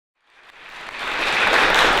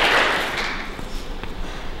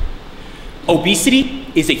Obesity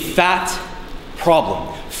is a fat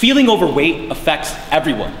problem. Feeling overweight affects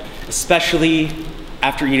everyone, especially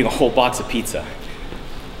after eating a whole box of pizza.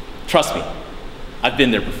 Trust me, I've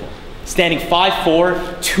been there before. Standing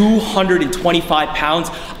 5'4", 225 pounds,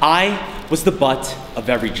 I was the butt of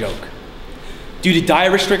every joke. Due to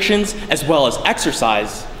diet restrictions as well as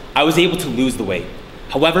exercise, I was able to lose the weight.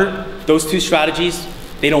 However, those two strategies,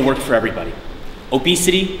 they don't work for everybody.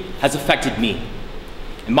 Obesity has affected me.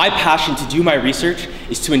 And my passion to do my research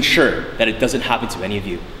is to ensure that it doesn't happen to any of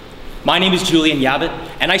you. My name is Julian Yabut,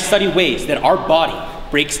 and I study ways that our body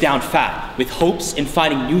breaks down fat with hopes in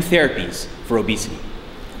finding new therapies for obesity.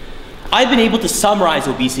 I've been able to summarize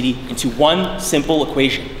obesity into one simple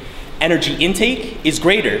equation. Energy intake is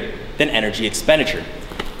greater than energy expenditure.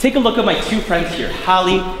 Take a look at my two friends here,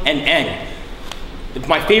 Hallie and Annie.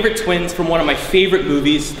 My favorite twins from one of my favorite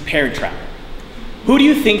movies, The Parent Trap. Who do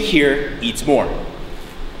you think here eats more?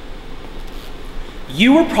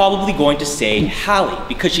 You are probably going to say Hallie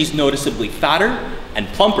because she's noticeably fatter and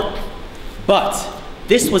plumper. But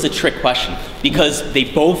this was a trick question because they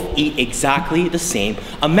both eat exactly the same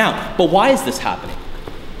amount. But why is this happening?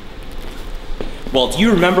 Well, do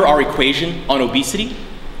you remember our equation on obesity?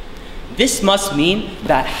 This must mean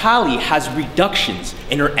that Hallie has reductions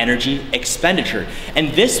in her energy expenditure. And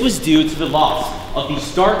this was due to the loss of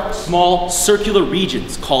these dark, small, circular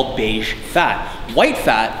regions called beige fat. White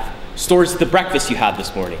fat stores the breakfast you had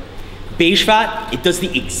this morning. Beige fat, it does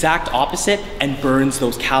the exact opposite and burns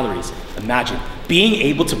those calories. Imagine being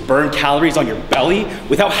able to burn calories on your belly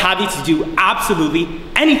without having to do absolutely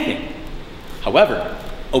anything. However,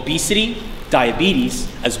 obesity, diabetes,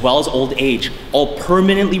 as well as old age, all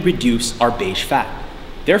permanently reduce our beige fat.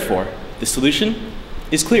 Therefore, the solution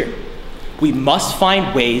is clear. We must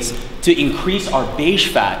find ways to increase our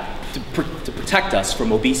beige fat to protect us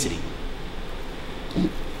from obesity.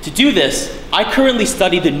 To do this, I currently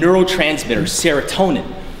study the neurotransmitter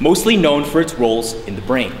serotonin, mostly known for its roles in the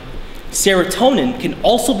brain. Serotonin can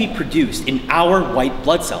also be produced in our white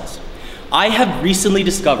blood cells. I have recently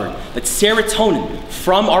discovered that serotonin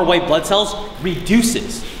from our white blood cells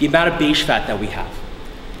reduces the amount of beige fat that we have.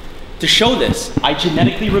 To show this, I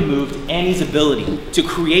genetically removed Annie's ability to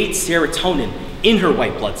create serotonin in her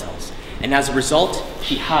white blood cells. And as a result,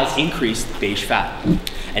 she has increased beige fat.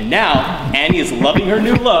 And now, Annie is loving her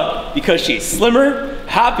new look because she's slimmer,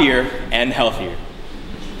 happier, and healthier.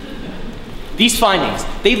 These findings,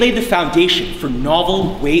 they lay the foundation for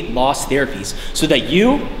novel weight loss therapies so that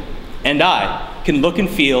you and I can look and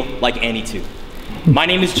feel like Annie too. My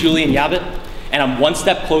name is Julian Yabut, and I'm one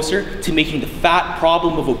step closer to making the fat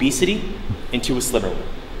problem of obesity into a slimmer one.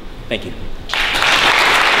 Thank you.